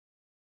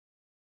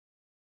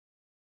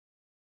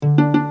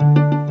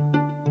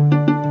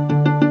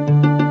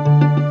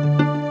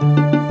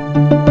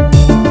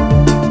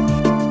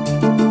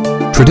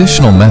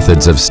Traditional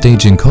methods of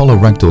staging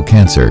colorectal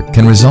cancer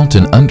can result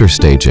in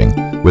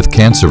understaging, with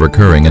cancer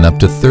recurring in up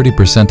to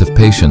 30% of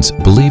patients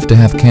believed to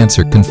have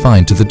cancer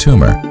confined to the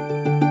tumor.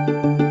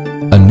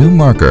 A new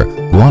marker,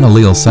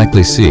 guanylyl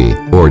cyclase C,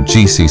 or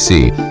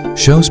GCC,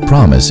 shows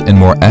promise in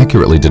more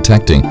accurately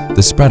detecting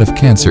the spread of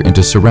cancer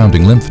into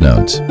surrounding lymph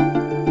nodes.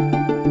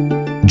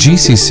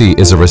 GCC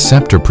is a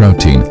receptor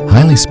protein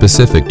highly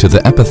specific to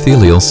the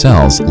epithelial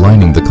cells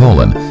lining the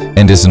colon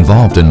and is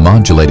involved in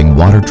modulating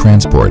water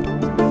transport.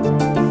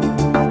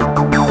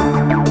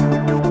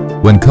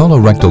 When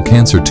colorectal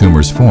cancer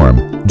tumors form,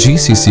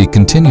 GCC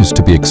continues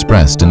to be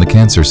expressed in the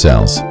cancer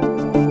cells.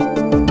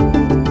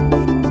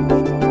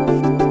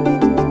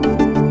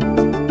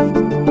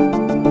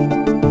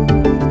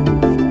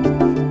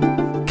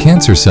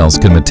 Cancer cells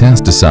can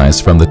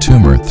metastasize from the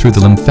tumor through the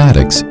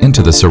lymphatics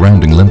into the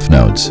surrounding lymph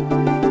nodes.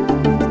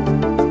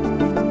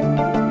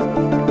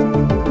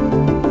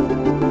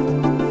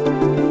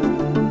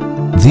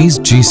 These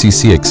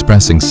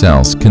GCC-expressing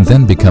cells can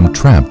then become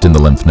trapped in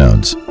the lymph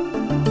nodes.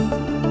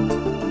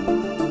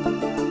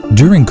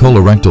 During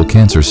colorectal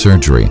cancer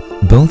surgery,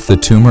 both the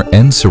tumor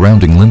and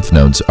surrounding lymph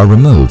nodes are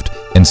removed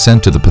and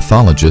sent to the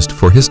pathologist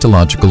for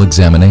histological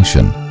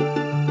examination.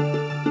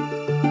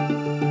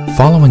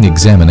 Following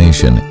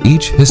examination,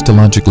 each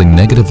histologically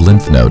negative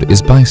lymph node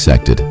is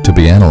bisected to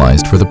be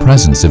analyzed for the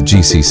presence of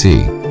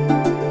GCC.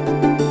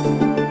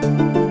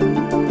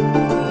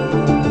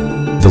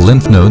 The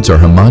lymph nodes are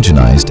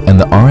homogenized and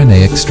the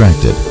RNA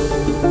extracted.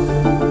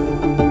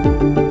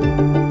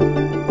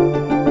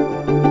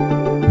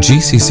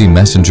 GCC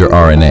messenger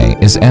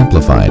RNA is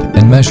amplified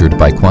and measured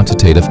by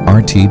quantitative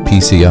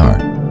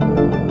RT-PCR.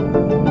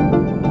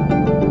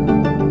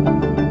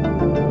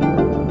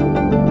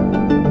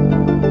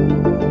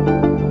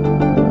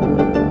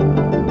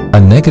 A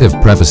negative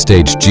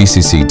Previstage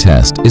GCC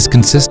test is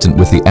consistent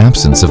with the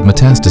absence of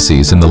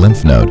metastases in the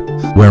lymph node,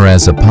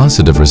 whereas a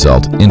positive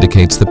result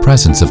indicates the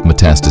presence of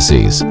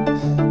metastases.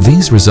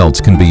 These results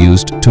can be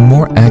used to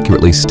more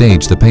accurately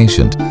stage the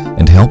patient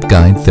and help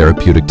guide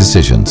therapeutic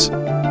decisions.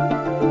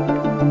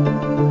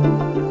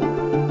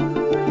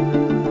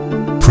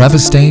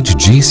 Previstage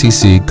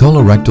GCC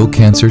colorectal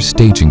cancer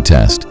staging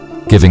test,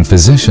 giving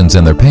physicians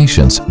and their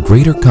patients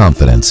greater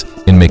confidence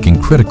in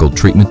making critical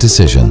treatment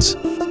decisions.